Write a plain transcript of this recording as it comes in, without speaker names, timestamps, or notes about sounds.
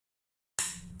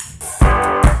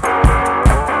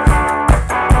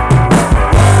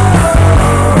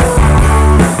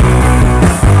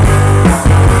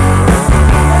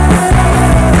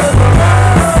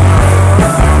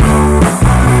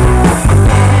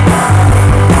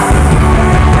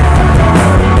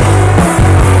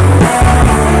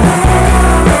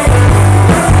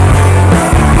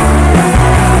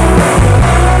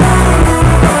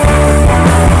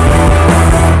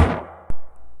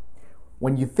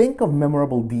think of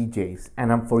memorable DJs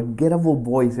and unforgettable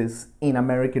voices in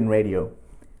American radio,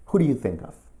 who do you think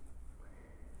of?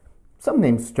 Some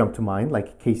names jump to mind,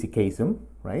 like Casey Kasem,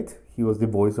 right? He was the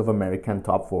voice of American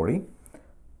Top 40.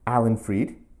 Alan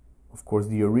Freed, of course,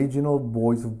 the original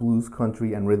voice of blues,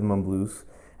 country, and rhythm and blues,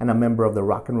 and a member of the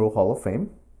Rock and Roll Hall of Fame.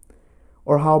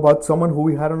 Or how about someone who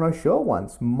we had on our show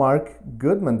once, Mark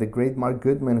Goodman, the great Mark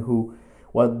Goodman, who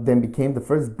then became the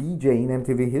first BJ in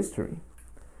MTV history.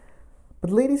 But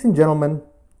ladies and gentlemen,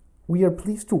 we are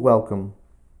pleased to welcome,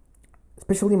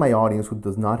 especially my audience who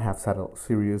does not have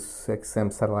Sirius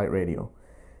XM satellite radio,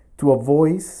 to a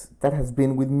voice that has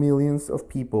been with millions of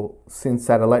people since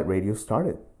satellite radio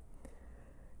started.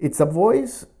 It's a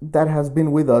voice that has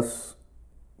been with us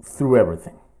through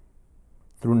everything.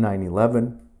 Through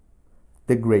 9/11,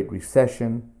 the Great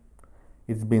Recession,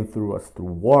 it's been through us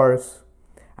through wars,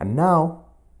 and now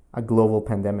a global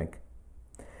pandemic.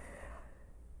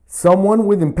 Someone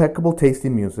with impeccable taste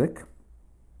in music,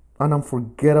 an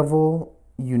unforgettable,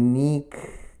 unique,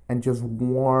 and just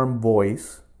warm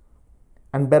voice,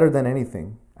 and better than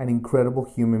anything, an incredible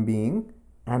human being,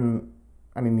 and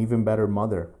an even better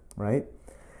mother, right?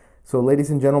 So ladies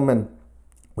and gentlemen,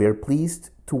 we are pleased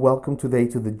to welcome today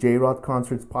to the J-Rod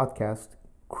Concerts podcast,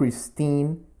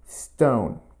 Kristine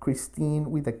Stone. Kristine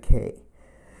with a K.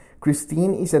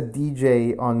 Kristine is a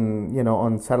DJ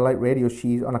on satellite radio.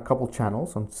 She's on a couple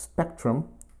channels, on Spectrum,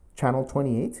 channel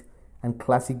 28, and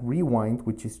Classic Rewind,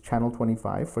 which is channel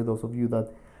 25, for those of you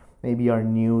that maybe are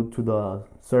new to the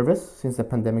service since the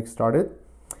pandemic started.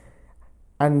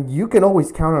 And you can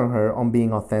always count on her on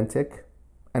being authentic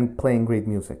and playing great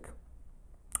music.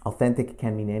 Authentic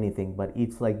can mean anything, but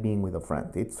it's like being with a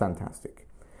friend. It's fantastic.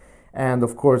 And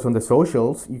of course, on the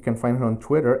socials, you can find her on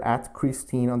Twitter at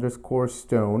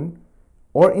Kristine_Stone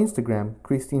or Instagram,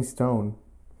 Kristine Stone.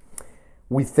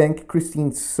 We thank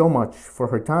Kristine so much for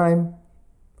her time,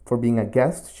 for being a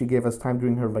guest. She gave us time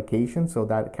during her vacation, so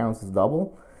that counts as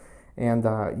double. And,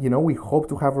 we hope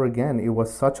to have her again. It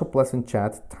was such a pleasant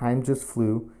chat. Time just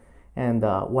flew. And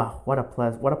wow, what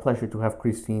a pleasure to have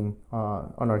Kristine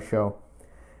on our show.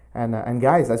 And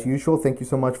guys, as usual, thank you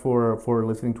so much for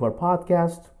listening to our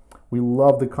podcast. We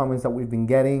love the comments that we've been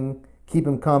getting. Keep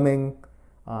them coming.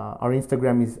 Our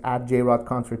Instagram is at JRod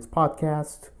Concerts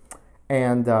Podcast.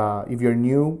 And if you're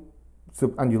new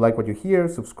and you like what you hear,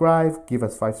 subscribe, give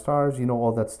us 5 stars.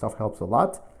 All that stuff helps a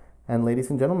lot. And ladies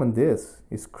and gentlemen, this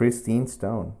is Kristine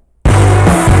Stone.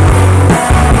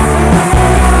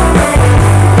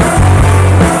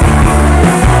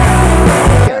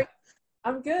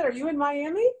 I'm good. Are you in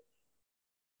Miami?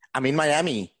 I'm in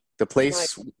Miami, the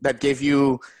place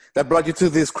that brought you to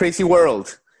this crazy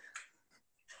world.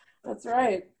 That's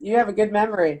right. You have a good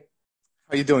memory.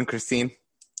 How you doing, Kristine?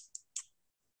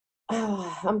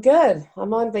 Oh, I'm good.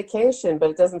 I'm on vacation, but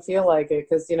it doesn't feel like it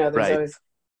because, there's always...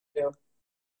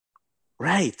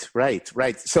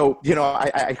 Right. So,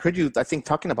 I heard you, I think,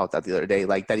 talking about that the other day,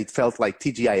 like that it felt like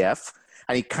TGIF,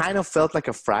 and it kind of felt like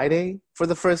a Friday for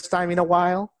the first time in a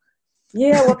while.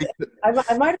 Yeah, well,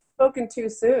 I might have spoken too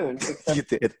soon. You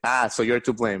did. So you're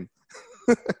to blame.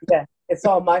 Yeah, it's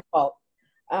all my fault.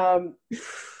 No,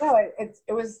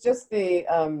 it was just the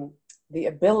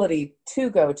ability to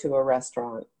go to a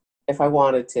restaurant if I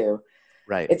wanted to.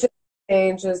 Right. It just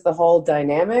changes the whole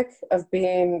dynamic of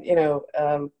being,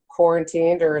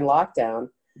 quarantined or in lockdown.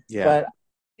 Yeah. But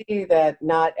I see that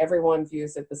not everyone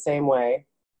views it the same way.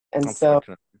 And so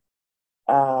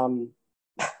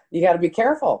you got to be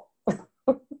careful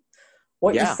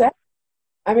what you say.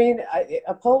 I mean,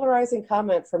 a polarizing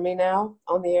comment for me now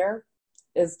on the air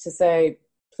is to say,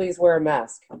 please wear a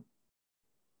mask.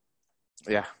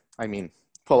 Yeah, I mean,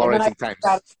 polarizing times.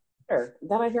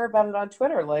 Then I hear about it on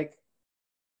Twitter, like,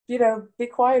 be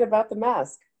quiet about the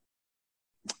mask.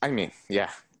 I mean, yeah,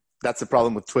 that's the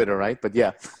problem with Twitter, right? But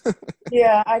yeah.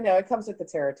 Yeah, I know. It comes with the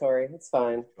territory. It's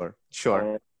fine.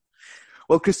 Sure.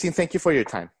 Well, Kristine, thank you for your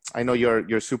time. I know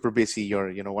you're super busy.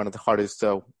 You're, one of the hardest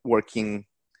working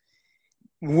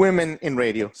women in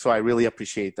radio. So I really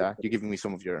appreciate you giving me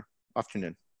some of your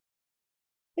afternoon.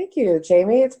 Thank you,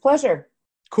 Jamie. It's a pleasure.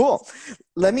 Cool.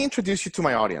 Let me introduce you to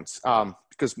my audience,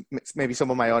 because maybe some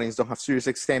of my audience don't have Sirius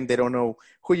XM. They don't know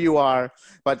who you are.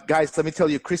 But guys, let me tell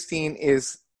you, Kristine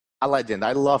is a legend.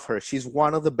 I love her. She's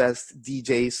one of the best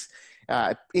DJs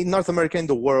in North America, in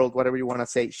the world, whatever you want to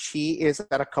say. She is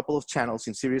at a couple of channels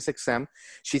in Sirius XM.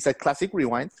 She's at Classic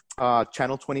Rewind,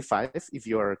 channel 25, if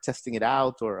you're testing it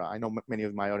out, or I know many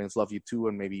of my audience love you too,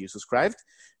 and maybe you subscribed.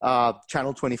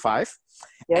 Channel 25,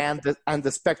 yep. and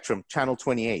the Spectrum, channel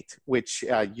 28, which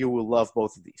you will love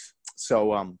both of these.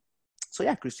 So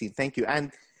yeah, Kristine, thank you.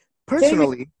 And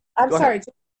personally, Jamie, I'm sorry.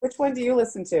 Which one do you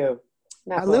listen to?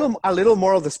 Not A little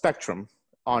more of the spectrum,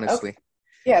 honestly. Okay.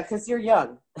 Yeah, because you're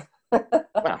young.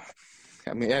 Well,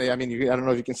 I mean, I don't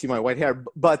know if you can see my white hair,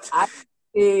 but I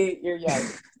see you're young.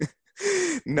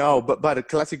 No, but a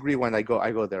classic rewind, I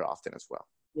go there often as well.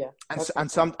 Yeah.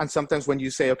 And sometimes when you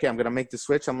say, okay, I'm gonna make the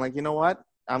switch, I'm like, you know what?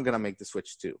 I'm gonna make the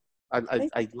switch too.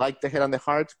 I like the head on the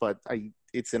heart, but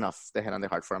it's enough, the head on the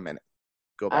heart for a minute.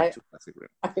 Go back to classic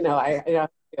rewind. I know. I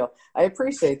feel. I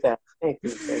appreciate that. Thank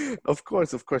you. Of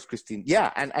course, Kristine.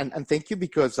 Yeah, and thank you,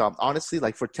 because honestly,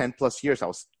 like for 10 plus years, I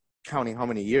was counting how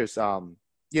many years.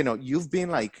 You've been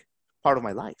like part of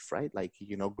my life, right? Like,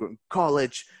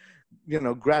 college,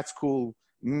 grad school,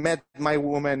 met my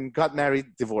woman, got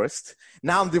married, divorced.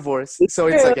 Now I'm divorced. So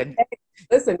it's like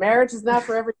listen, marriage is not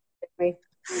for everybody.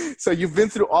 So you've been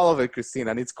through all of it,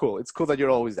 Kristine, and it's cool. It's cool that you're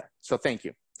always there. So thank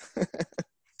you.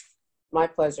 My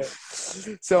pleasure.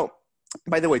 So,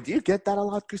 by the way, do you get that a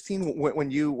lot, Kristine?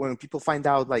 When people find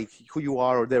out like who you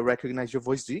are, or they recognize your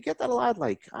voice, do you get that a lot?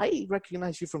 Like, I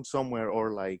recognize you from somewhere,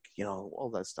 or like,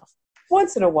 all that stuff.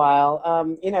 Once in a while,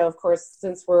 of course,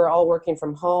 since we're all working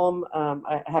from home,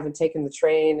 I haven't taken the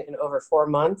train in over 4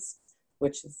 months,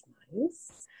 which is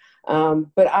nice.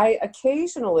 But I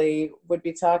occasionally would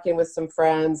be talking with some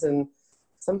friends, and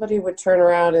somebody would turn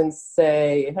around and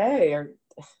say, "Hey,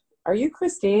 are you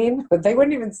Kristine?" But they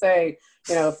wouldn't even say,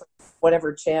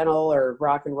 whatever channel or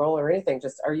rock and roll or anything.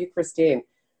 Just, "Are you Kristine?"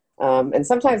 And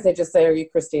sometimes they just say, "Are you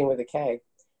Kristine?" with a K,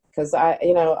 because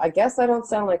I guess I don't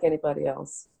sound like anybody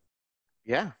else.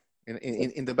 Yeah,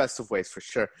 in the best of ways, for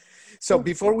sure. So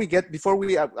before we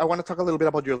I want to talk a little bit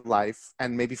about your life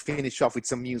and maybe finish off with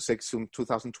some music, some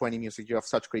 2020 music. You have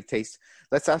such great taste.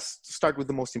 Let's start with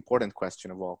the most important question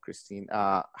of all, Kristine.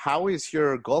 How is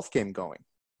your golf game going?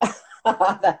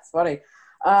 That's funny.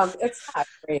 It's not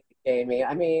great, Jamie.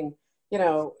 I mean,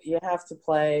 you have to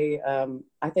play,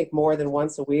 I think, more than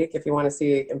once a week if you want to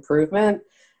see improvement.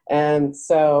 And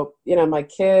so, my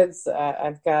kids,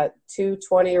 I've got 2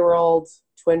 20-year-old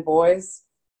twin boys,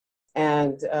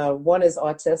 and one is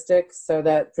autistic. So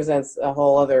that presents a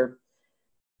whole other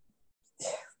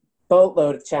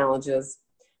boatload of challenges.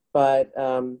 But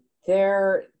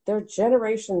they're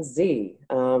Generation Z.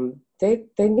 They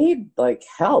need like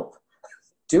help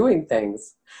doing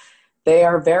things. They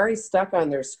are very stuck on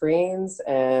their screens,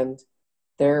 and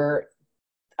I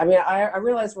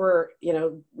realize we're,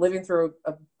 living through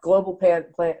a global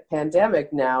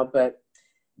pandemic now, but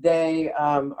they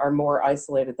are more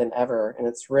isolated than ever. And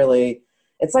it's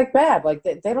like bad. Like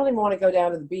they don't even want to go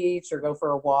down to the beach or go for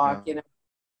a walk. Yeah.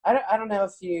 I don't know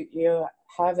if you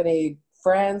have any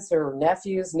friends or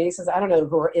nephews, nieces, I don't know,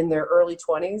 who are in their early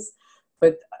 20s,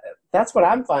 but that's what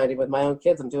I'm finding with my own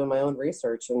kids. I'm doing my own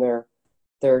research, and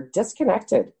they're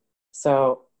disconnected.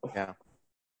 So yeah,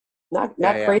 not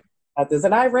crazy about this.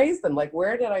 And I raised them. Like,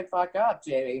 where did I fuck up,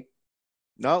 Jamie?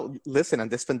 No, listen, and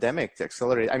this pandemic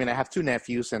accelerated. I mean, I have 2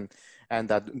 nephews, and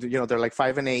they're like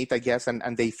 5 and 8, I guess,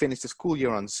 and they finished the school year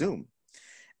on Zoom.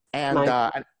 And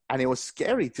it was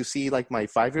scary to see like my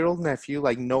 5-year-old nephew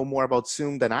like know more about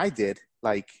Zoom than I did,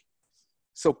 like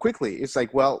so quickly. It's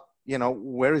like, well,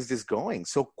 where is this going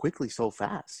so quickly, so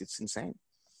fast? It's insane.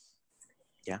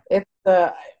 Yeah.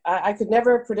 I could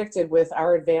never have predicted, with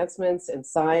our advancements in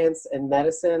science and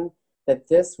medicine, that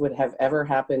this would have ever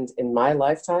happened in my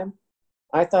lifetime.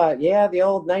 I thought, the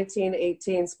old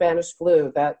 1918 Spanish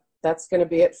flu, that's going to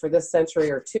be it for this century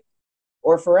or 2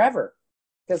 or forever,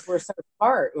 because we're so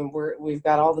smart and we've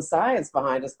got all the science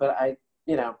behind us. But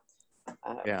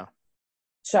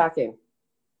shocking,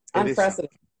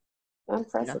 unprecedented.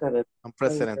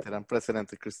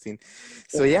 Unprecedented, Kristine.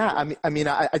 So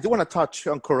I do want to touch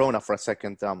on Corona for a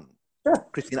second. Sure.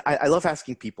 Kristine, I love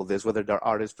asking people this, whether they're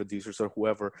artists, producers, or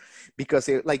whoever, because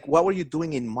what were you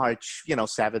doing in March,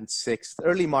 7th, 6th,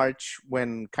 early March,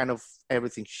 when kind of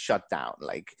everything shut down?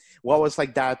 Like, what was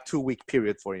like that 2-week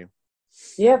period for you?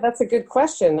 Yeah, that's a good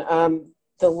question.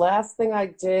 The last thing I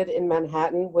did in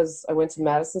Manhattan was I went to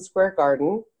Madison Square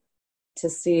Garden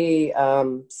to see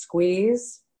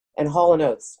Squeeze and Hall &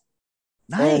 Oates.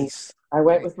 Nice. And I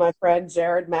went with my friend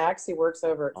Jared Max. He works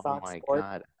over at Fox Sports.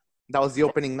 God. That was the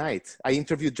opening night. I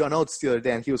interviewed John Oates the other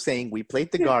day, and he was saying we played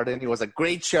the Garden. It was a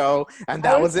great show, and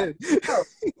that was it.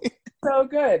 So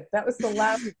good. That was the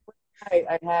last night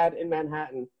I had in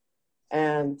Manhattan,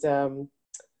 and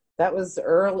that was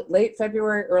late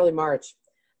February, early March.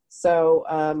 So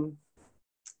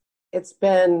it's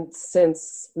been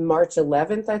since March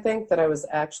 11th, I think, that I was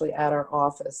actually at our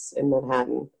office in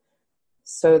Manhattan.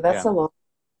 So that's a long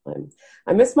time.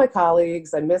 I miss my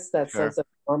colleagues. I miss that sense of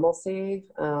normalcy.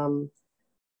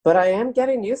 but I am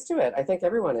getting used to it. I think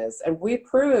everyone is. And we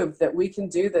proved that we can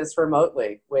do this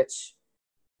remotely, which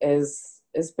is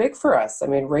big for us. I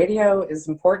mean, radio is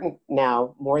important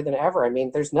now more than ever. I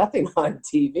mean, there's nothing on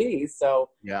TV, so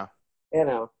Yeah. you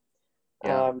know,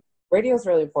 Yeah. radio is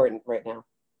really important right now.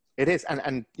 It is.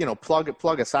 And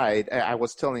plug aside, I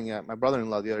was telling my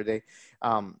brother-in-law the other day,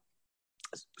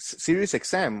 Sirius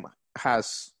XM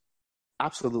has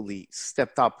absolutely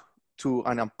stepped up to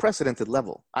an unprecedented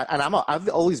level. I've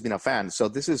always been a fan.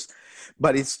 So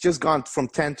but it's just gone from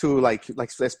 10 to like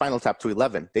Spinal Tap to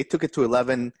 11. They took it to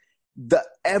 11,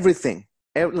 everything,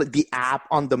 the app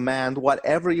on demand,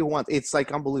 whatever you want. It's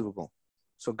like unbelievable.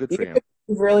 So good for you.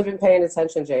 You've really been paying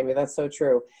attention, Jamie. That's so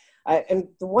true. And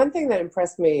the one thing that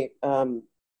impressed me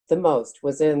the most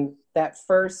was in that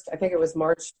first, I think it was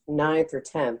March 9th or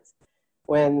 10th,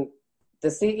 when the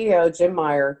CEO, Jim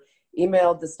Meyer,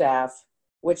 emailed the staff,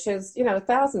 which is,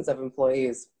 thousands of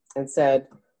employees, and said,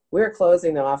 we're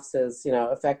closing the offices,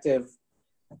 effective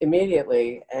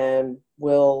immediately, and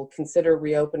we'll consider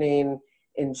reopening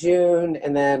in June.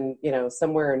 And then,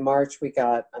 somewhere in March, we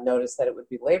got a notice that it would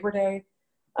be Labor Day.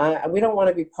 We don't want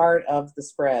to be part of the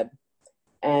spread.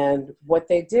 And what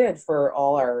they did for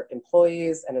all our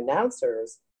employees and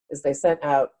announcers is they sent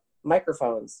out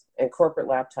microphones and corporate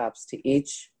laptops to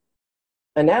each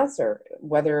announcer,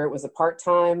 whether it was a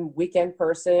part-time weekend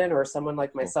person or someone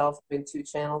like myself in 2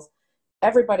 channels.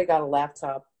 Everybody got a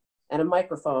laptop and a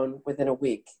microphone within a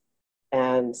week.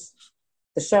 And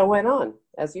the show went on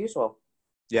as usual.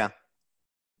 Yeah.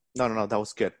 No, that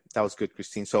was good. That was good,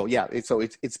 Kristine. So yeah,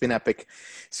 it's been epic.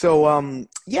 So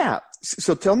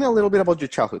so tell me a little bit about your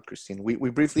childhood, Kristine. We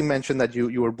briefly mentioned that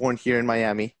you were born here in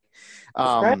Miami.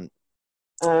 Right.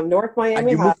 North Miami. And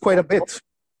you moved quite a bit.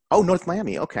 Oh, North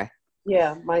Miami. Okay.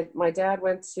 Yeah, my dad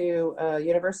went to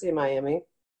University of Miami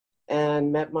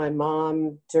and met my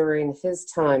mom during his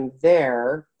time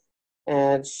there,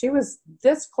 and she was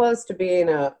this close to being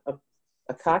a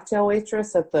cocktail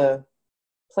waitress at the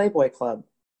Playboy Club.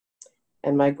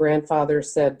 And my grandfather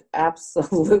said,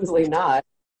 absolutely not.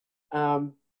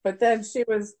 But then she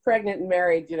was pregnant and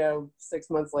married, 6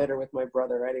 months later with my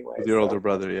brother anyway. With your older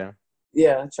brother, yeah.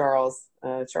 Yeah, Charles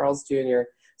Jr.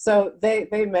 So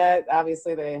they met.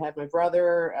 Obviously, they had my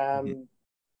brother,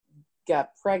 got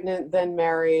pregnant, then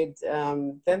married.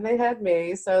 Then they had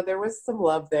me. So there was some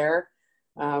love there.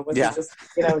 Wasn't just,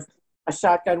 a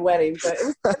shotgun wedding. But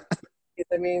it was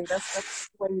I mean, that's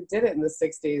when you did it in the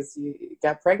 60s. You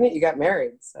got pregnant, you got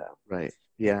married. So right,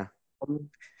 yeah.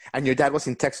 And your dad was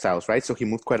in textiles, right? So he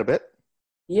moved quite a bit.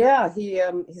 Yeah, he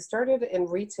started in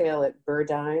retail at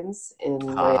Burdine's in.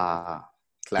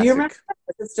 Classic. Do you remember?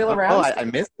 Is it still around? Oh, I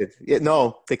missed it. Yeah,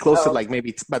 no, they closed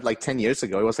it but 10 years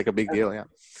ago. It was like a big deal. Yeah.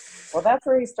 Well, that's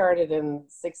where he started in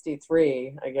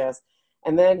 '63, I guess,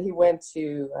 and then he went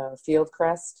to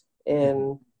Fieldcrest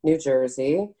in New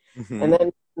Jersey, and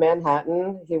then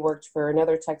Manhattan. He worked for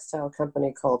another textile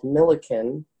company called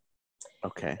Milliken.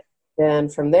 Okay.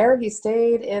 And from there, he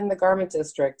stayed in the garment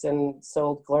district and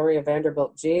sold Gloria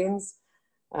Vanderbilt jeans,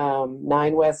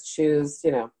 Nine West shoes.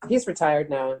 He's retired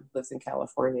now and lives in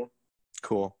California.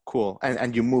 Cool.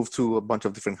 And you moved to a bunch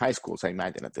of different high schools, I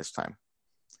imagine, at this time.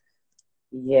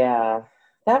 Yeah,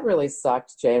 that really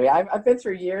sucked, Jamie. I've been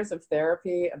through years of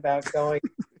therapy about going to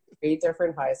 3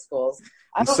 different high schools.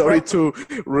 I'm sorry to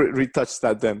retouch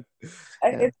that then.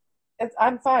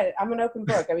 I'm fine. I'm an open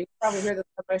book. I mean, you probably hear this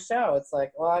on my show. It's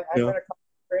like, well, I better come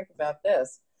drink about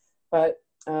this. But,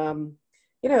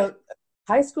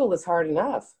 high school is hard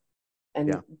enough.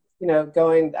 And, I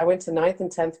went to 9th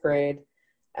and 10th grade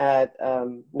at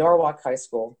Norwalk High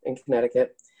School in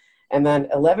Connecticut. And then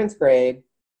 11th grade,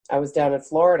 I was down in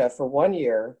Florida for 1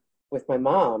 year with my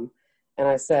mom. And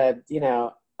I said,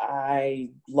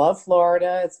 I love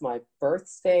Florida. It's my birth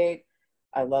state.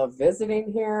 I love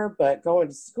visiting here, but going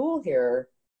to school here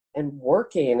and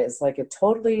working is like a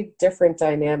totally different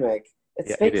dynamic.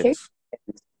 It's vacation.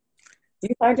 Do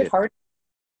you find it hard?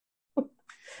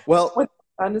 Well, when the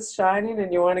sun is shining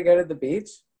and you want to go to the beach?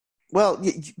 Well,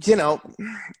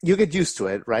 you get used to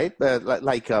it, right? But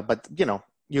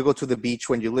you go to the beach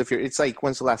when you live here. It's like,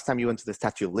 when's the last time you went to the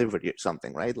Statue of Liberty or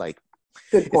something, right? Like,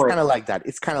 good point. It's kind of like that.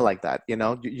 It's kind of like that,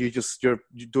 you're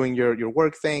doing your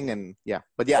work thing, and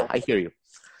But I hear you.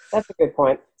 That's a good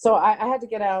point. So I had to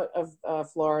get out of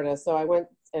Florida, so I went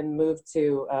and moved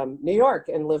to New York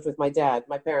and lived with my dad.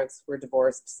 My parents were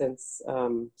divorced since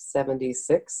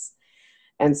 76,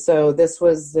 and so this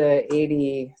was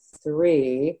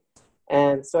 83.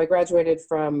 And so I graduated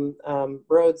from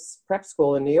Rhodes Prep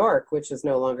School in New York, which is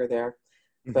no longer there.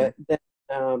 But then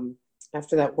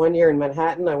after that 1 year in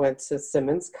Manhattan, I went to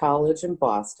Simmons College in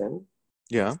Boston.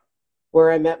 Yeah.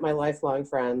 where I met my lifelong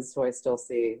friends who I still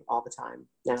see all the time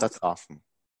now. That's awesome.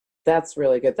 That's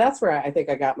really good. That's where I think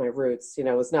I got my roots. It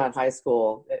was not high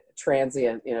school,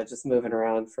 transient, just moving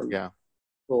around from Yeah.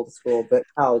 school to school, but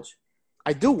college.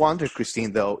 I do wonder,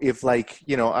 Kristine, though, if like,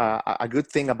 a good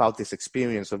thing about this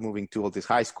experience of moving to all these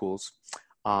high schools,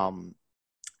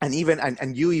 and even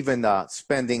and you even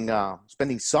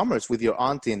spending summers with your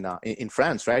aunt in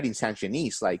France, right, in Saint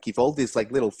Denis, like if all these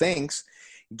like little things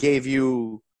gave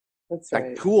you That's like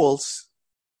right. tools,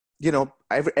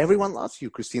 everyone loves you,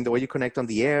 Kristine. The way you connect on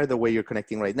the air, the way you're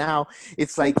connecting right now,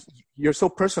 it's like you're so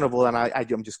personable, and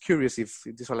I'm just curious if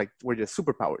these are like where your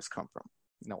superpowers come from,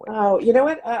 in a way. Oh, you know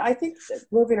what? I think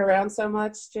moving around so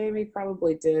much, Jamie,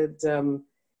 probably did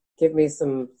give me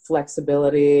some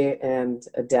flexibility and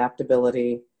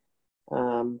adaptability,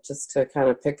 just to kind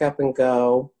of pick up and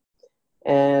go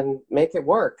and make it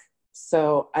work.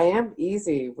 So I am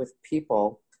easy with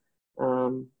people,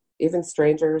 even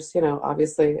strangers.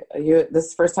 Obviously, this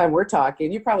is the first time we're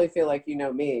talking. You probably feel like you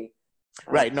know me.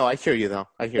 Right. No, I hear you, though.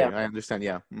 I hear Yeah. you. I understand.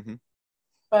 Yeah. Mm-hmm.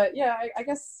 But yeah, I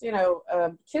guess,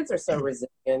 kids are so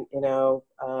resilient.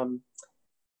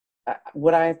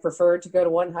 Would I have preferred to go to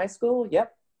one high school?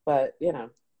 Yep. But,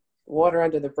 water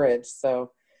under the bridge.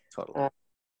 So, Totally.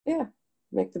 yeah,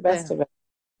 make the Yeah. best of it.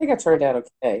 I think I turned out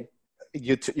okay.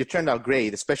 You turned out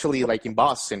great, especially like in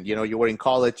Boston. You were in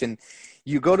college and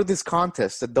you go to this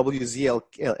contest at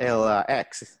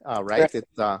WZLX, right? Right.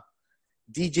 It's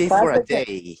DJ for a Classic.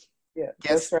 day. Yeah,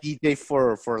 that's Guest right. DJ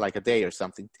for like a day or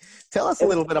something. Tell us a It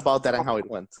was, little bit about that and how it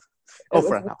went. Oh, it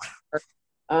for was, an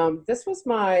hour. this was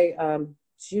my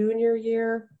junior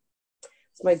year.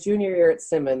 It's my junior year at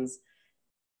Simmons.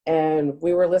 And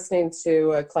we were listening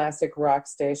to a classic rock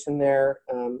station there,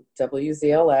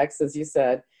 WZLX, as you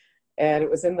said. And it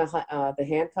was in the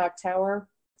Hancock Tower,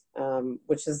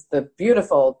 which is the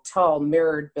beautiful, tall,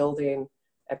 mirrored building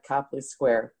at Copley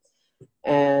Square.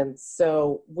 And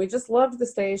so we just loved the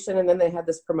station. And then they had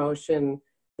this promotion,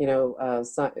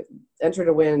 enter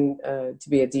to win to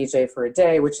be a DJ for a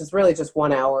day, which is really just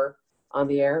 1 hour on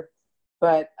the air.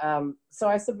 But so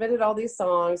I submitted all these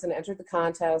songs and entered the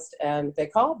contest, and they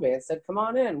called me and said, "Come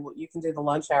on in, you can do the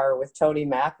lunch hour with Tony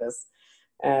Mathis."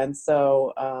 And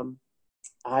so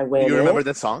I Do went you in. remember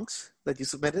the songs that you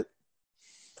submitted?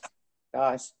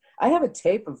 Gosh, I have a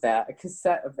tape of that, a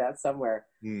cassette of that somewhere.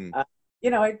 Hmm. I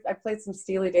played some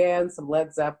Steely Dan, some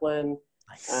Led Zeppelin,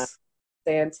 Nice.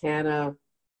 Santana,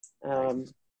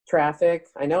 Traffic.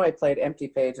 I know I played Empty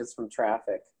Pages from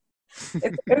Traffic. It's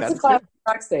a That's good. classic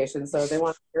rock station, so they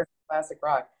want to hear classic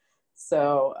rock.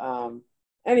 So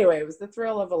anyway, it was the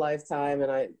thrill of a lifetime,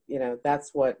 and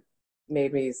that's what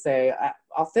made me say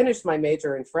I'll finish my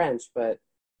major in French, but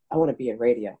I want to be in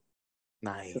radio.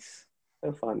 Nice.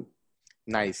 So fun.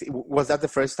 Nice. Was that the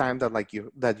first time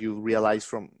that you realized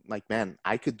from like, man,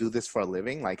 I could do this for a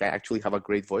living? Like I actually have a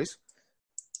great voice?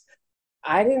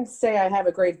 I didn't say I have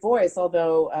a great voice,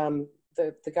 although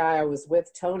the guy I was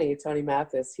with, Tony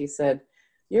Mathis, he said,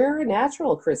 "You're a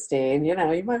natural, Kristine. You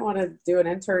might want to do an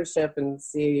internship and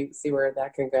see where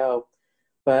that can go."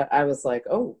 But I was like,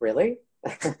 "Oh, really?"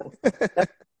 That's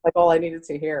like all I needed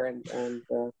to hear, and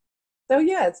so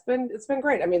yeah, it's been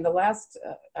great. I mean,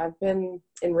 I've been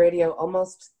in radio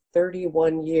almost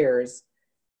 31 years,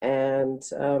 and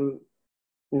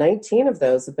 19 of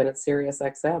those have been at Sirius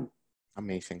XM.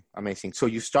 Amazing. Amazing. So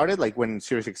you started like when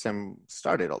SiriusXM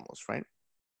started almost, right?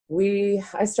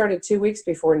 I started 2 weeks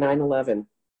before 9/11.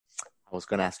 I was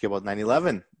going to ask you about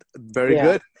 9/11. Very Yeah,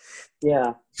 good.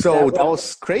 yeah. So that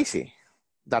was crazy,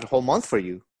 that whole month for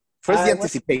you. First, the I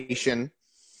anticipation.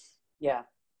 yeah.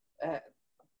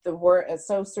 The word it's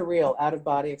so surreal, out of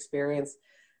body experience.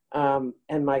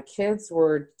 And my kids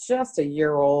were just a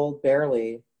year old,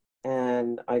 barely,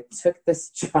 and I took this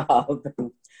job.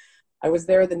 I was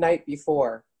there the night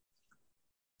before.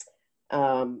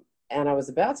 And I was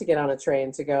about to get on a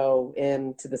train to go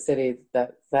into the city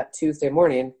that Tuesday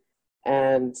morning,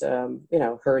 and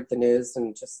heard the news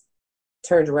and just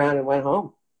turned around and went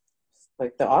home.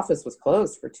 Like the office was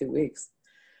closed for 2 weeks.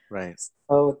 Right.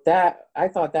 So I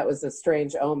thought that was a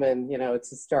strange omen,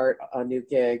 to start a new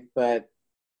gig, but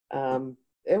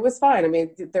it was fine. I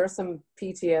mean, there was some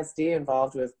PTSD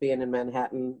involved with being in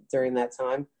Manhattan during that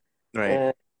time.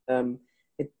 Right. And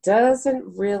it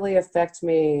doesn't really affect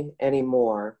me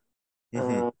anymore.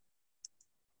 Mm-hmm.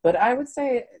 But I would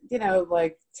say,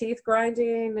 like teeth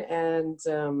grinding and,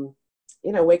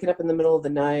 waking up in the middle of the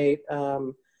night,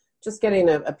 just getting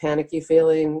a panicky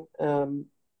feeling,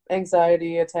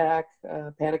 anxiety attack,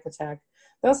 panic attack.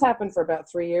 Those happened for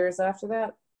about 3 years after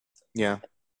that. Yeah.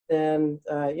 Then,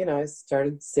 I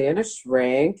started seeing a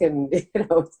shrink, and, it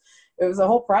it was a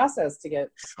whole process to get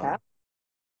Sure. past,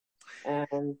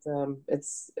 and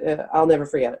I'll never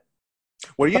forget it.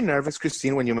 Were you nervous,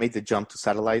 Christine, when you made the jump to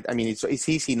satellite? I mean, it's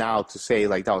easy now to say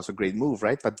like that was a great move,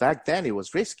 right? But back then it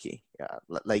was risky. Yeah,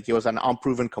 like it was an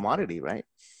unproven commodity, right?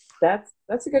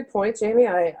 That's a good point, Jamie.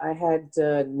 I had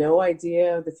no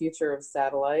idea the future of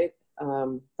satellite,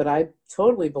 but I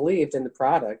totally believed in the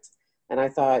product, and I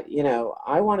thought,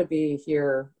 I want to be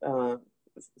here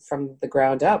from the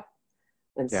ground up.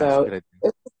 And Yeah, it's a so good idea. it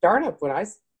was a startup when I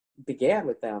began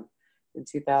with them in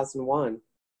 2001,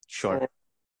 Sure. and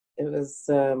it was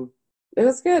it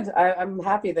was good. I'm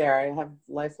happy there. I have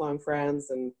lifelong friends,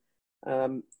 and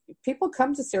um, people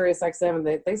come to SiriusXM and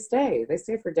they stay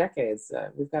for decades.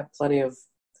 We've got plenty of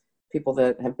people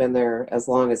that have been there as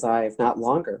long as I, if not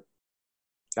longer.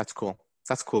 That's cool.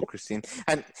 That's cool, Christine.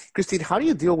 And Christine, how do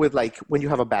you deal with like when you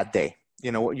have a bad day?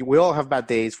 You know, we all have bad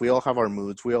days. We all have our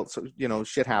moods. We all, so,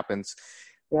 shit happens.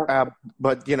 Yep.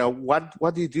 But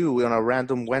what do you do on a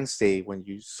random Wednesday when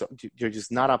you're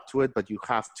just not up to it, but you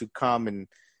have to come and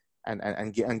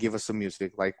give us some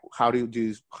music? Like, how do you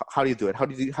do it? How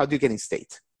do you get in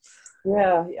state?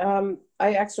 Yeah,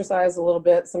 I exercise a little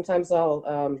bit. Sometimes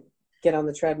I'll get on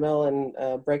the treadmill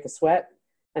and break a sweat,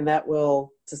 and that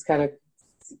will just kind of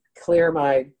clear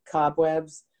my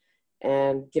cobwebs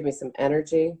and give me some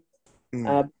energy.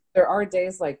 Mm. There are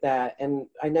days like that, and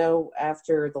I know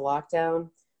after the lockdown,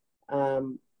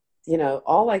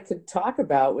 all I could talk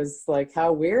about was like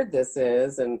how weird this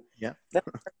is, and Yeah. then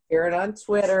I hear it on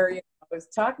Twitter. I was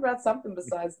talking about something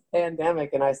besides the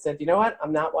pandemic, and I said, you know what?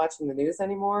 I'm not watching the news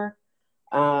anymore.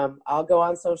 I'll go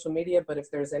on social media, but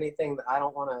if there's anything that I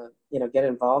don't want to, get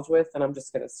involved with, then I'm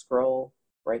just going to scroll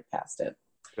right past it.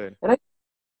 Good. And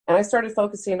I started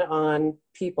focusing on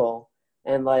people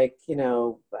and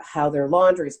how their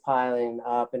laundry's piling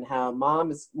up and how mom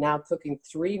is now cooking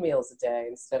 3 meals a day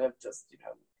instead of just,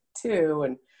 2.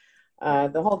 And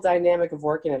the whole dynamic of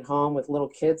working at home with little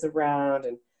kids around.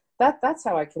 And that's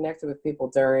how I connected with people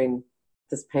during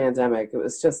this pandemic. It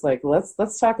was just like,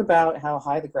 let's talk about how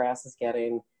high the grass is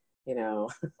getting,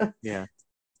 Yeah.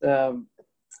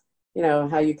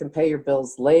 How you can pay your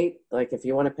bills late. Like if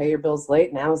you want to pay your bills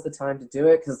late, now is the time to do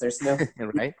it because there's no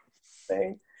Right.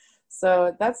 thing.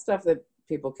 So that's stuff that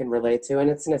people can relate to, and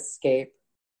it's an escape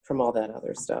from all that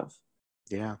other stuff.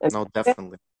 Yeah. And No,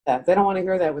 definitely. they don't want to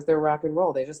hear that with their rock and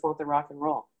roll. They just want the rock and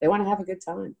roll. They want to have a good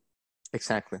time.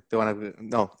 Exactly. They want to.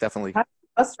 No, definitely. How to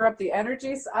muster up the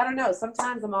energies? I don't know.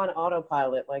 Sometimes I'm on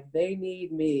autopilot. Like they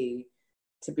need me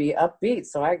to be upbeat,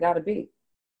 so I got to be.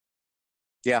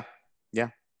 Yeah. Yeah.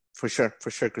 For sure,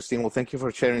 Christine. Well, thank you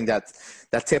for sharing that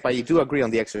tip. I do agree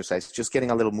on the exercise. Just getting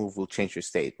a little move will change your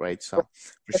state, right? So,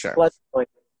 for sure.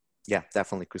 Yeah,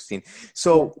 definitely, Christine.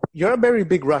 So, you're a very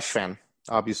big Rush fan,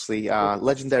 obviously.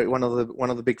 Legendary, one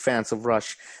of the big fans of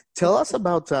Rush. Tell us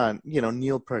about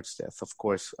Neil Peart's death. Of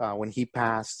course, when he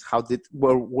passed, how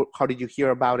did you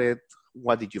hear about it?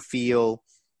 What did you feel?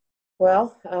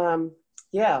 Well,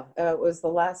 it was the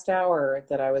last hour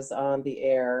that I was on the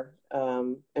air.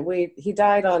 And he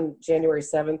died on January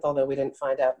 7th, although we didn't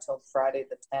find out until Friday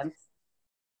the 10th.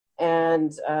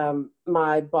 And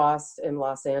my boss in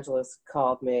Los Angeles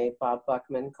called me, Bob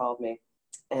Buckman called me,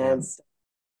 and said,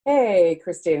 hey,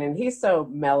 Kristine, and he's so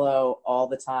mellow all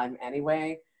the time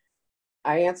anyway.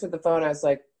 I answered the phone. I was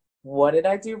like, what did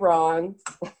I do wrong?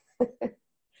 And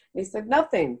he said,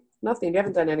 nothing. You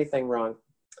haven't done anything wrong.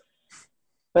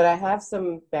 But I have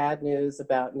some bad news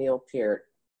about Neil Peart.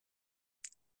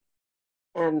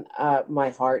 And my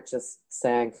heart just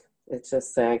sank. It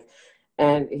just sank.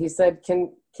 And he said,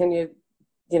 can you,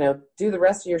 do the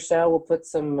rest of your show? We'll put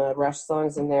some Rush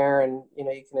songs in there and,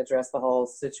 you can address the whole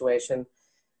situation.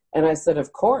 And I said,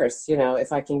 of course,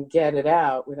 if I can get it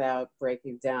out without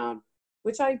breaking down,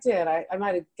 which I did. I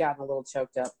might have gotten a little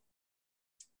choked up,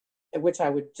 which I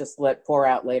would just let pour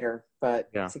out later,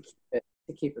 but to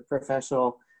keep it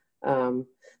professional.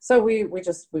 So we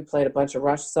played a bunch of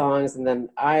Rush songs, and then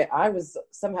I was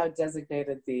somehow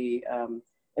designated the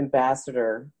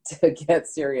ambassador to get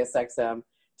SiriusXM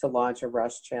to launch a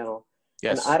Rush channel.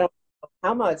 Yes. And I don't know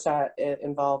how much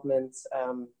involvement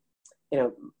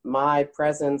my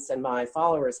presence and my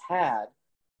followers had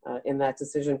in that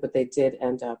decision, but they did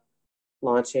end up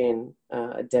launching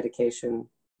a dedication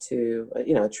to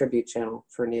a tribute channel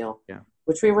for Neil,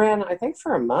 which we ran I think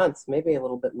for a month, maybe a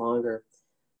little bit longer.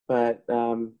 But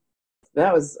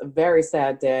that was a very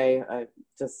sad day. It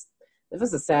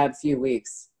was a sad few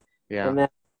weeks. Yeah. And then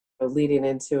leading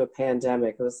into a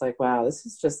pandemic, it was like, wow, this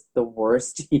is just the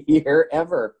worst year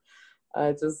ever.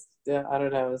 I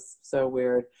don't know, it was so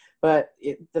weird. But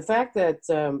the fact that,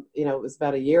 it was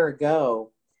about a year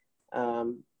ago,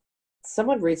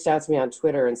 someone reached out to me on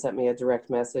Twitter and sent me a direct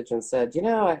message and said,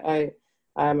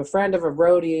 I'm a friend of a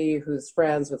roadie who's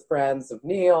friends of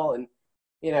Neil, and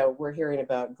we're hearing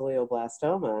about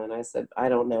glioblastoma. And I said, I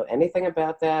don't know anything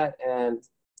about that, and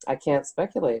I can't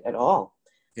speculate at all.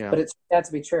 Yeah, But it turned out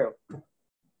to be true.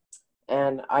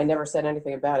 And I never said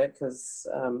anything about it because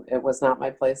it was not my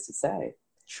place to say.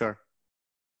 sure.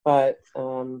 But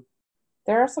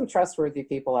there are some trustworthy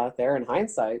people out there. In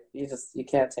hindsight, you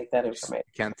can't take that information.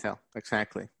 You can't tell.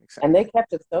 Exactly. And they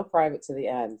kept it so private to the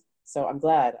end. So I'm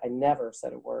glad I never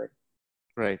said a word.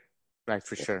 Right. Right,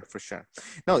 for sure, for sure.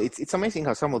 No, it's amazing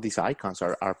how some of these icons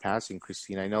are passing,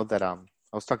 Kristine. I know that I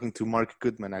was talking to Mark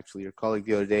Goodman, actually, your colleague,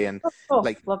 the other day, and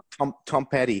like Tom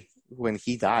Petty, when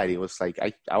he died, it was like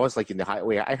I was like in the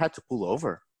highway. I had to pull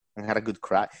over and had a good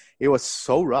cry. It was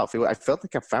so rough. I felt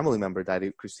like a family member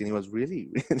died, Kristine. It was really,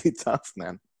 really tough,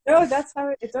 man. No, that's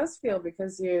how it does feel,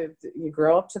 because you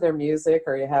grow up to their music,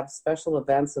 or you have special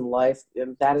events in life,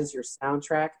 and that is your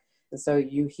soundtrack. And so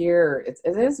you hear it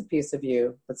is a piece of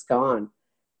you that's gone.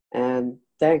 And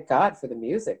thank God for the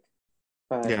music.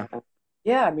 But Yeah.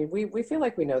 yeah, I mean, we feel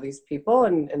like we know these people,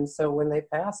 and so when they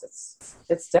pass,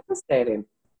 it's devastating.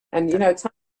 And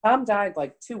Tom died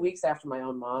like 2 weeks after my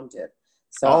own mom did.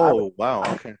 So Oh, wow.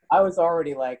 Okay. I was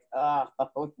already like, oh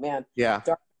man, Yeah.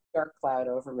 dark cloud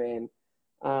over me. And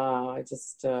I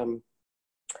just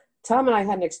Tom and I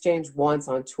had an exchange once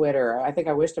on Twitter. I think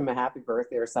I wished him a happy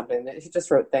birthday or something. He just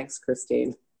wrote, "Thanks,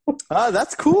 Kristine." Oh,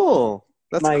 that's cool.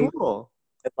 That's My cool.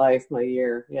 life, my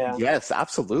year. Yeah. Yes,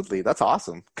 absolutely. That's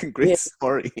awesome. Great Yeah.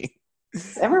 story.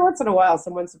 Every once in a while,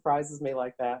 someone surprises me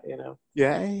like that.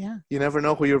 Yeah. You never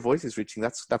know who your voice is reaching.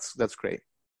 That's great.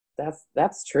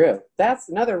 That's true. That's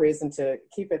another reason to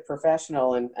keep it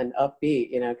professional and upbeat.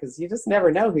 Because you just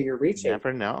never know who you're reaching. You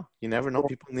never know.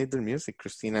 People need their music,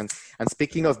 Kristine. And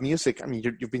speaking of music, I mean,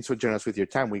 you've been so generous with your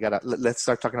time. Let's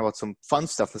start talking about some fun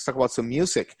stuff. Let's talk about some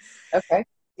music. Okay.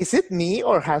 Is it me,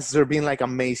 or has there been like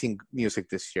amazing music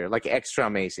this year? Like extra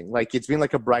amazing? Like it's been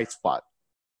like a bright spot?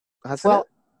 Has Well, it?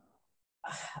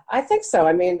 I think so.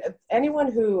 I mean,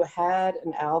 anyone who had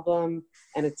an album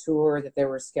and a tour that they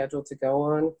were scheduled to go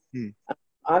on,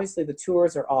 obviously the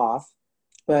tours are off,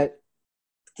 but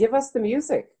give us the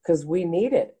music because we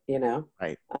need it,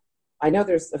 Right. I know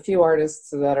there's a few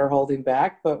artists that are holding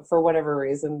back, but for whatever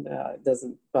reason, it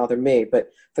doesn't bother me.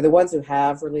 But for the ones who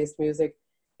have released music,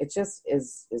 it just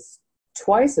is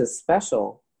twice as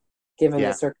special given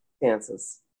the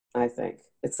circumstances, I think.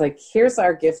 It's like, here's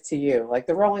our gift to you, like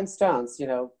the Rolling Stones,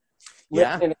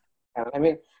 written in I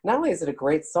mean, not only is it a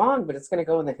great song, but it's going to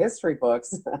go in the history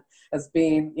books as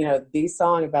being, the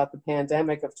song about the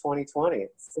pandemic of 2020.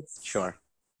 It's Sure.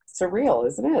 surreal,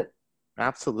 isn't it?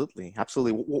 Absolutely.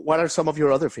 What are some of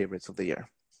your other favorites of the year?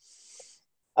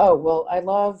 Oh, well, I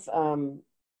love,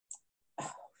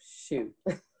 shoot.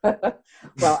 Well,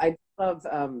 I love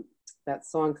that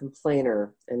song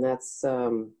Complainer, and that's,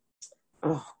 oh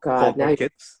God. Cold War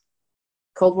Kids?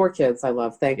 Cold War Kids, I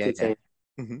love. Thank you, Yeah. Jane.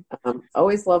 Mm-hmm.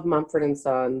 Always love Mumford and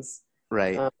Sons.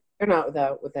 Right. They're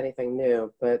not with anything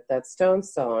new, but that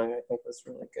Stones song I think was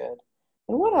really good.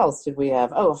 And what else did we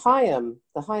have? Oh,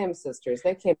 the Hyam sisters.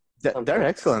 They came. They're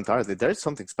excellent, aren't they? There's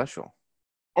something special.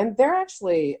 And they're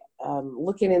actually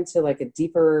looking into like a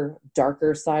deeper,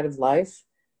 darker side of life,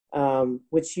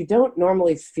 which you don't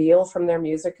normally feel from their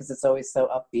music because it's always so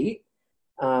upbeat.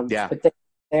 But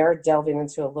they're delving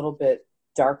into a little bit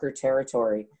darker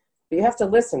territory. But you have to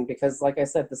listen because, like I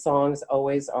said, the songs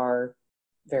always are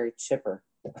very chipper.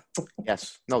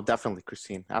 Yes. No, definitely,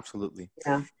 Kristine. Absolutely.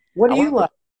 Yeah. What do you like?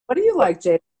 What do you like,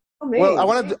 Jay? Well, I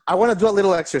want to do a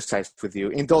little exercise with you.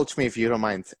 Indulge me if you don't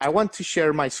mind. I want to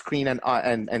share my screen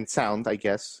and sound, I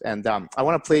guess, and I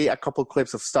want to play a couple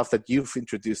clips of stuff that you've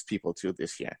introduced people to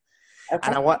this year. Okay.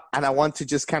 And I want to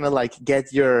just kind of like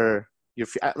get your.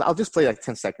 I'll just play like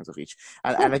 10 seconds of each,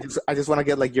 and I just want to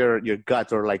get like your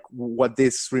gut or like what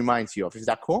this reminds you of. Is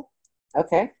that cool?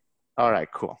 Okay. All right,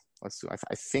 cool. Let's do.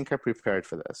 I think I prepared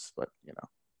for this, but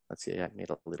let's see. I made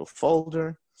a little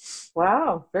folder.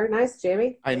 Wow, very nice,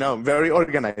 Jamie. I know, very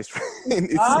organized.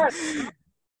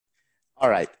 All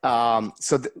right.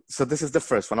 So this is the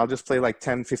first one. I'll just play like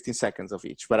 10, 15 seconds of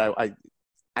each. But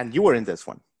and you were in this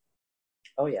one.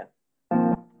 Oh yeah.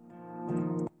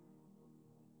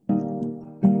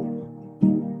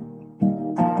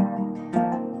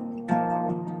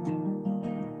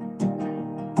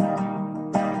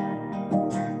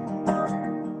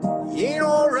 Ain't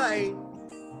all right.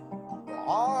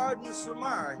 Hardness of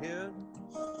my head.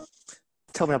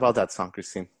 Tell me about that song,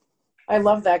 Kristine. I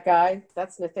love that guy.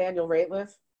 That's Nathaniel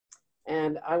Rateliff.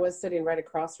 And I was sitting right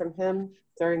across from him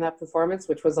during that performance,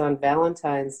 which was on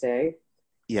Valentine's Day.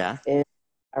 Yeah. in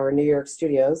our New York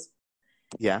studios.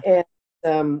 Yeah.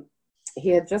 And he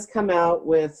had just come out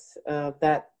with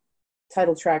that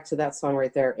title track to that song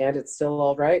right there, And It's Still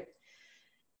All Right.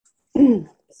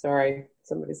 Sorry,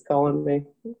 somebody's calling me.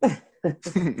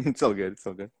 It's all good. It's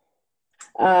all good.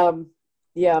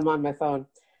 Yeah, I'm on my phone.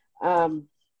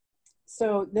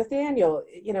 So Nathaniel,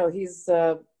 he's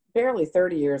barely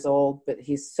 30 years old, but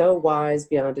he's so wise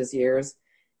beyond his years.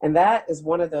 And that is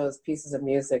one of those pieces of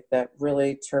music that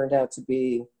really turned out to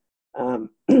be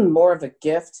more of a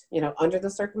gift, under the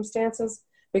circumstances,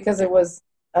 because it was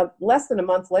less than a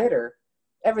month later,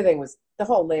 the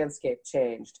whole landscape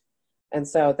changed. And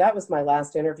so that was my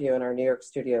last interview in our New York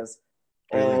studios.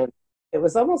 Really? And it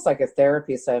was almost like a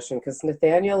therapy session because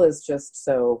Nathaniel is just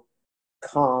so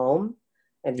calm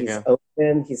and he's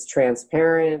open, he's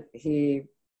transparent, he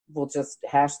will just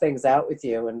hash things out with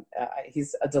you. And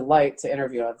he's a delight to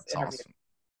interview. That's awesome.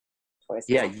 Twice.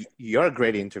 Yeah, you're a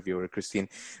great interviewer, Kristine.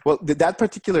 Well, that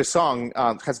particular song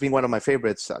has been one of my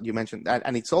favorites. You mentioned that,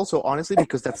 and it's also honestly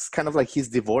because that's kind of like his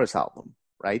divorce album,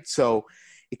 right? So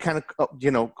it kind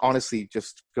of, honestly,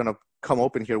 just gonna come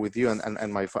open here with you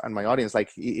and my audience.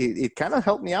 Like it kind of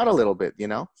helped me out a little bit,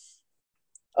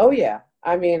 Oh yeah,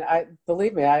 I mean,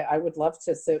 believe me, I would love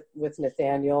to sit with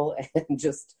Nathaniel and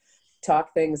just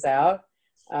talk things out.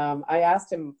 I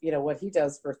asked him, what he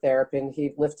does for therapy, and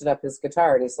he lifted up his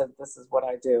guitar and he said, "This is what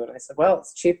I do." And I said, "Well,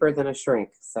 it's cheaper than a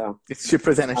shrink." So it's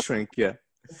cheaper than a shrink, yeah.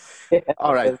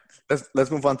 All right, let's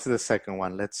move on to the second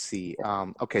one. Let's see.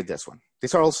 Okay, this one.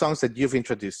 These are all songs that you've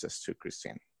introduced us to,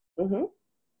 Kristine. Mm-hmm.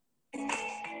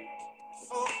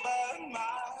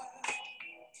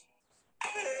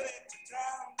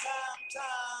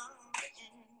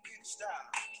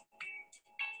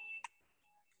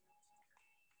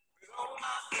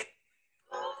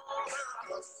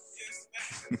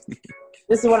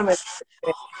 This is one of my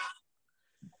favorites.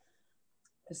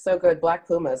 It's so good. Black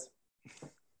Pumas.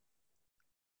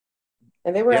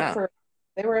 And they were up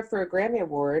for a Grammy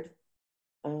Award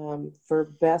for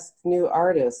Best New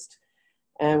Artist.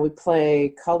 And we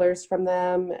play Colors from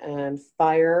them and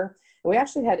Fire. And we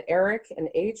actually had Eric and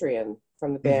Adrian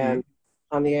from the band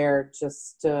on the air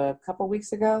just a couple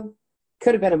weeks ago.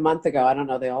 Could have been a month ago. I don't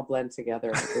know. They all blend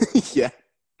together. Yeah.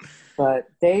 But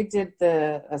they did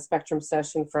a Spectrum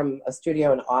session from a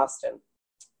studio in Austin.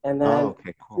 And then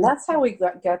cool. And that's how we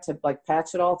got to like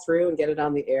patch it all through and get it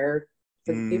on the air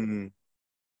for the people.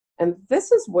 And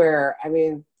this is where, I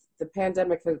mean, the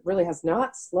pandemic really has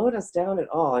not slowed us down at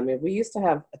all. I mean, we used to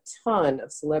have a ton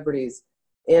of celebrities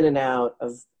in and out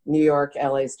of New York,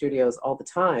 LA studios all the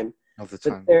time. All the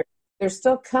time. But they're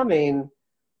still coming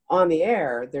on the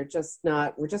air. We're just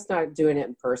not doing it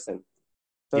in person.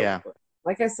 But yeah.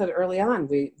 Like I said early on,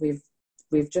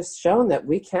 we've just shown that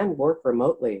we can work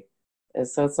remotely. And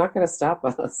so it's not going to stop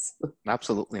us.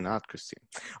 Absolutely not, Kristine.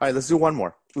 All right, let's do one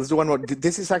more.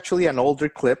 This is actually an older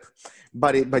clip,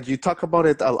 but you talk about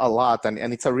it a lot,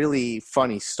 and it's a really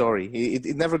funny story.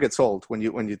 It never gets old when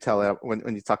you tell it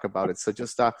when you talk about it. So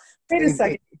just wait a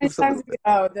second.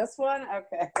 Oh, this one?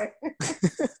 Okay.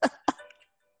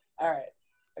 All right.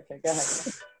 Okay, go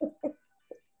ahead.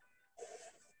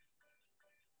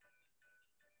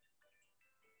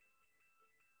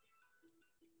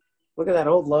 Look at that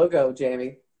old logo,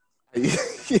 Jamie.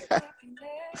 Yeah.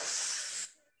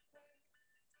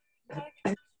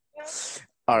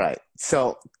 All right.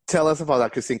 So tell us about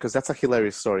that, Kristine, because that's a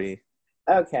hilarious story.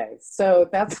 Okay. So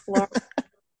that's Florence.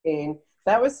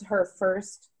 That was her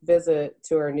first visit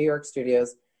to our New York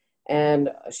studios.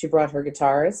 And she brought her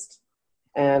guitarist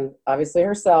and obviously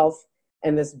herself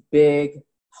and this big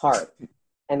harp.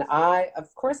 And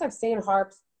of course, I've seen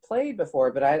harps played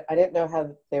before, but I didn't know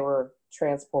how they were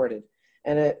transported.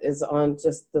 And it is on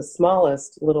just the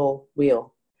smallest little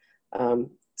wheel.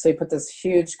 So you put this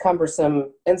huge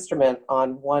cumbersome instrument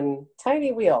on one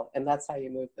tiny wheel, and that's how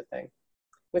you move the thing,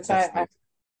 which I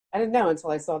didn't know until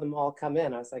I saw them all come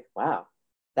in. I was like, wow,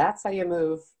 that's how you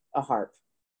move a harp.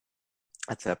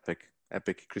 That's epic,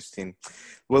 Kristine.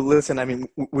 Well, listen, I mean,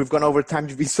 we've gone over time.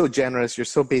 You've been so generous. You're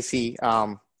so busy.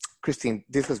 Kristine,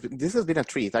 this has been a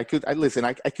treat. I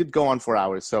could go on for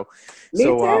hours. So, Me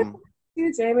too.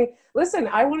 You, Jamie. Listen,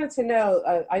 I wanted to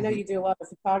know, I know you do a lot of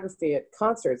photography at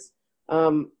concerts.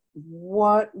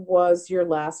 What was your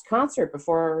last concert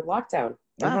before lockdown?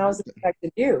 And how has it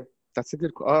affected you? That's a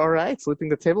good, all right. Flipping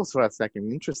the tables for a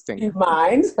second. Interesting. You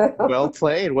mind? Well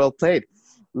played.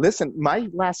 Listen, my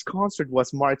last concert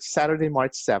was Saturday,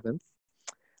 March 7th.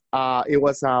 It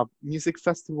was a music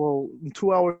festival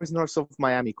 2 hours north of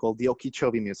Miami called the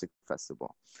Okeechobee Music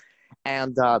Festival.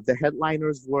 And the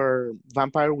headliners were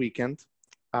Vampire Weekend,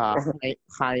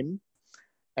 Haim,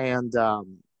 and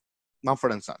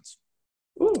Mumford and Sons.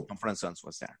 Ooh, Mumford and Sons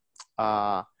was there.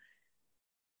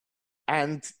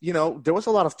 And there was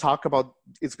a lot of talk about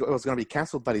it was going to be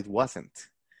canceled, but it wasn't.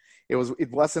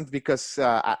 It wasn't because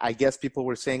I guess people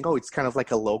were saying, oh, it's kind of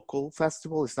like a local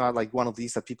festival. It's not like one of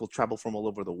these that people travel from all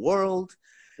over the world.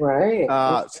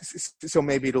 right. So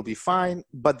maybe it'll be fine.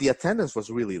 But the attendance was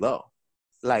really low.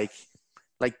 Like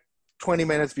 20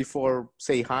 minutes before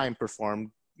Say Hi and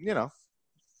performed,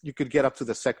 you could get up to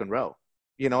the second row.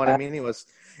 You know what I mean? It was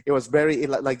very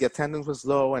like the attendance was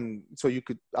low, and so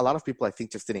a lot of people I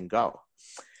think just didn't go.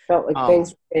 Felt like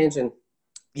things were changing.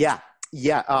 Yeah.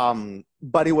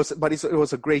 But it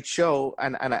was a great show,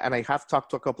 and I have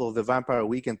talked to a couple of the Vampire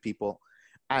Weekend people,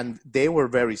 and they were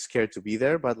very scared to be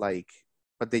there, but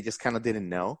they just kind of didn't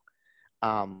know.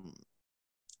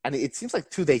 And it seems like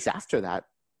 2 days after that,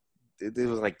 it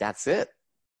was like, that's it.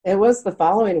 It was the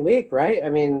following week, right? I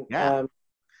mean, Yeah. I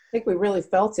think we really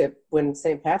felt it when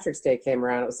St. Patrick's Day came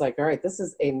around. It was like, all right, this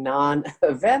is a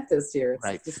non-event this year.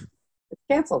 It's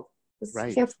canceled. It's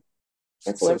right. canceled.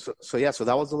 So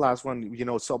that was the last one,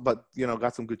 but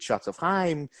got some good shots of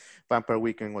Haim. Vampire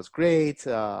Weekend was great.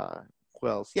 Who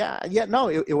else? No,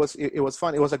 it was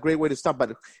fun. It was a great way to start,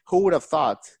 but who would have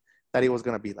thought that it was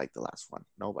going to be like the last one?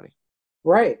 Nobody.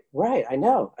 Right. I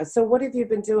know. So what have you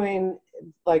been doing,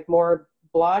 like more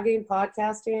blogging,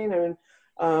 podcasting? I mean,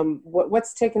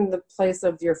 what's taken the place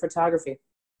of your photography?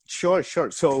 Sure.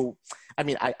 So, I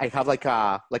mean, I have like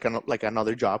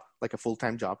another job, like a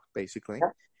full-time job, basically. Yeah.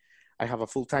 I have a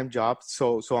full-time job.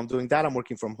 So I'm doing that. I'm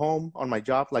working from home on my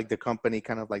job. Like the company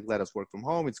kind of like let us work from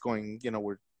home. It's going,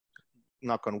 we're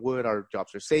knock on wood, our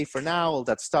jobs are safe for now, all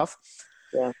that stuff.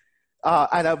 Yeah.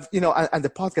 And I've, and the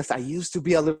podcast, I used to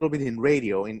be a little bit in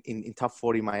radio in Top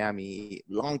 40 Miami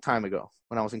long time ago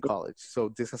when I was in college.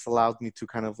 So this has allowed me to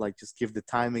kind of like just give the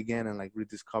time again and like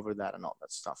rediscover that and all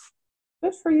that stuff.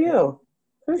 Good for you.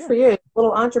 Good for you.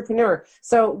 Little entrepreneur.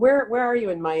 So where are you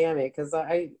in Miami? Because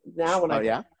I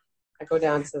go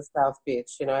down to South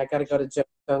Beach, I got to go to Joe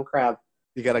Stone Crab.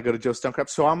 You got to go to Joe Stone Crab.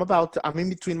 So I'm in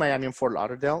between Miami and Fort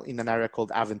Lauderdale in an area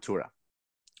called Aventura,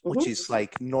 which is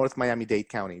like North Miami-Dade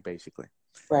County, basically.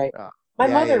 Right. My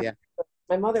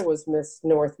mother was Miss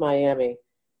North Miami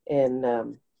in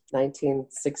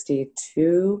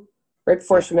 1962, right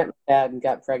before she met my dad and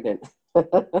got pregnant.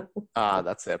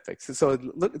 That's epic. So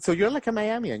you're like a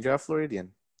Miamian. You're a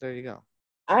Floridian. There you go.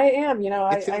 I am.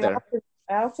 I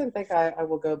often think I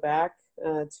will go back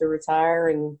to retire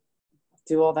and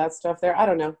do all that stuff there. I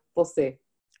don't know. We'll see.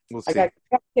 I got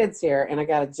kids here and I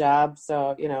got a job,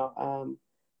 so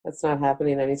that's not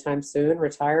happening anytime soon,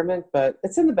 retirement, but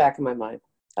it's in the back of my mind.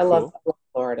 I love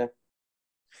Florida.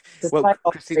 Despite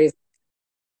all the crazy.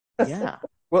 Yeah.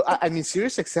 Well, I mean,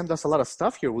 SiriusXM does a lot of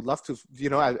stuff here. Would love to,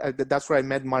 that's where I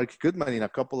met Mark Goodman in a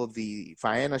couple of the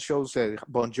Vienna shows.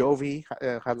 Bon Jovi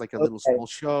had like a little small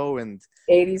show, and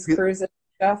 80s cruises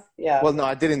stuff. Yeah. Well, no,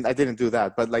 I didn't do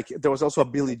that, but like there was also a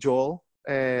Billy Joel,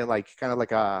 like kind of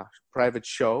like a private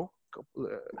show.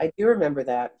 I do remember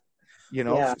that.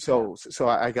 So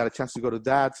I got a chance to go to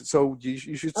that. So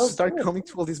you should start coming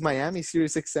to all this Miami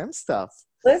SiriusXM stuff.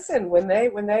 Listen, when they,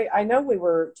 I know we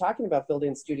were talking about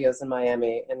building studios in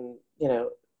Miami, and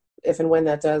if and when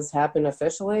that does happen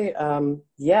officially,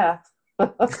 yeah,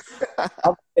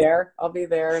 I'll be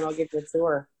there, and I'll give you a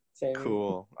tour. Jamie.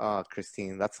 Cool,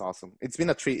 Kristine, that's awesome. It's been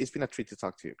a treat. It's been a treat to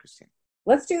talk to you, Kristine.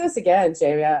 Let's do this again,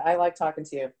 Jamie. I like talking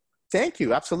to you. Thank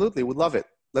you. Absolutely, would love it.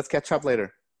 Let's catch up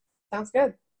later. Sounds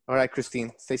good. All right,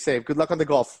 Kristine. Stay safe. Good luck on the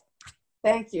golf.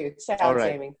 Thank you. Ciao, all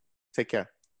right. Jamie. Take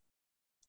care.